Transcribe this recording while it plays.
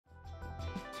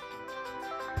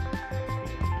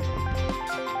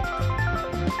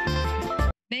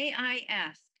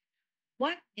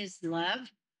What is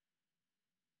love?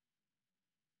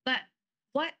 But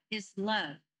what is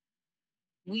love?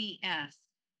 We ask.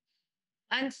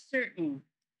 Uncertain,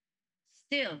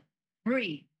 still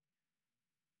breathe.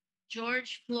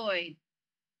 George Floyd,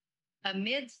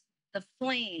 amidst the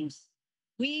flames,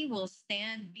 we will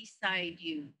stand beside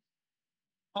you.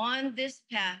 On this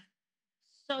path,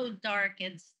 so dark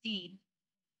and steep,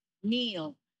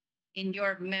 kneel in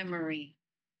your memory,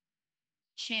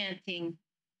 chanting,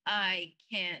 I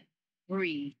can't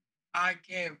breathe. I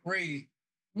can't breathe.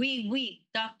 We weep,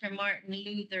 Dr. Martin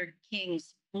Luther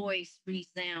King's voice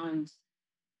resounds,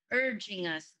 urging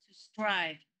us to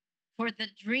strive for the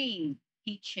dream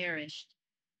he cherished,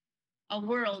 a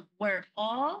world where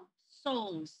all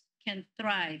souls can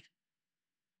thrive,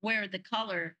 where the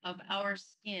color of our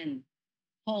skin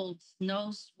holds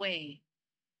no sway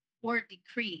or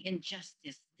decree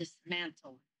injustice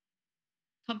dismantled,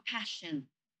 compassion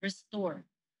restored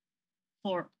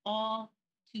for all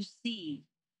to see.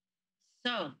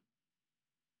 So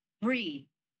breathe,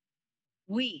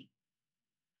 we,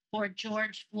 for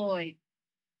George Floyd,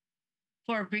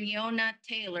 for Breonna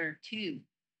Taylor too.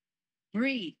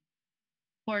 Breathe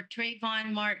for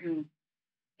Trayvon Martin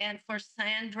and for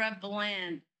Sandra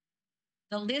Bland.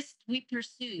 The list we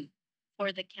pursue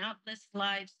for the countless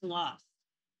lives lost,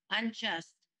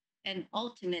 unjust, and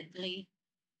ultimately,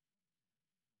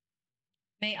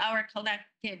 may our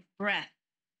collective breath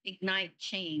ignite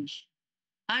change,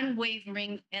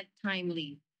 unwavering and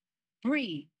timely.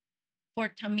 Breathe for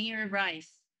Tamir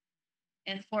Rice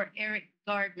and for Eric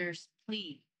Gardner's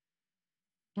plea.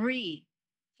 Breathe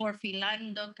for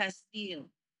Philando Castile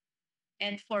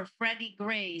and for Freddie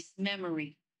Gray's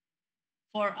memory,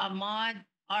 for Ahmaud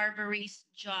Arbery's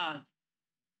jog,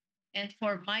 and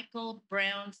for Michael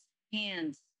Brown's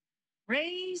hands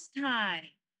raised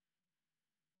high.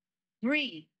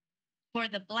 Breathe for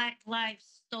the Black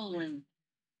lives stolen,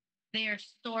 their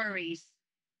stories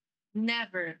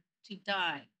never to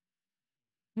die.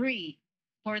 Breathe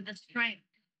for the strength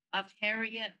of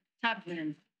Harriet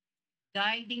Tubman,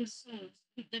 guiding souls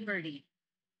to liberty.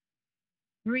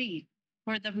 Breathe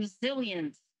for the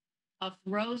resilience of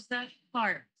Rosa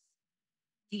Parks,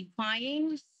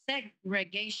 defying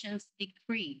segregation's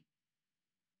decree.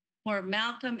 For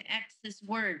Malcolm X's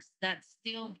words that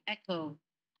still echo,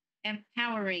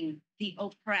 empowering the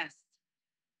oppressed.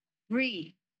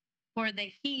 Breathe for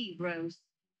the heroes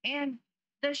and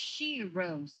the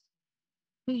she-ros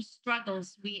whose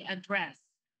struggles we address.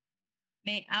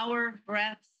 May our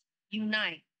breaths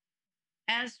unite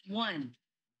as one,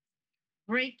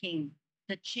 breaking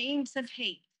the chains of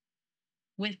hate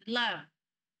with love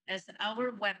as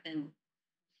our weapon.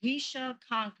 We shall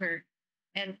conquer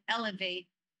and elevate.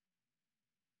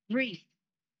 Breathe.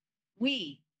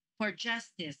 We for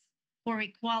justice, for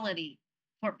equality,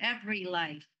 for every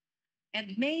life.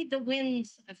 And may the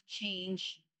winds of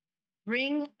change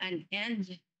bring an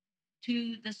end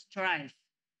to the strife.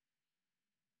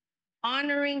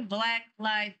 Honoring Black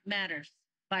Lives Matters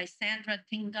by Sandra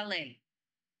Tingale.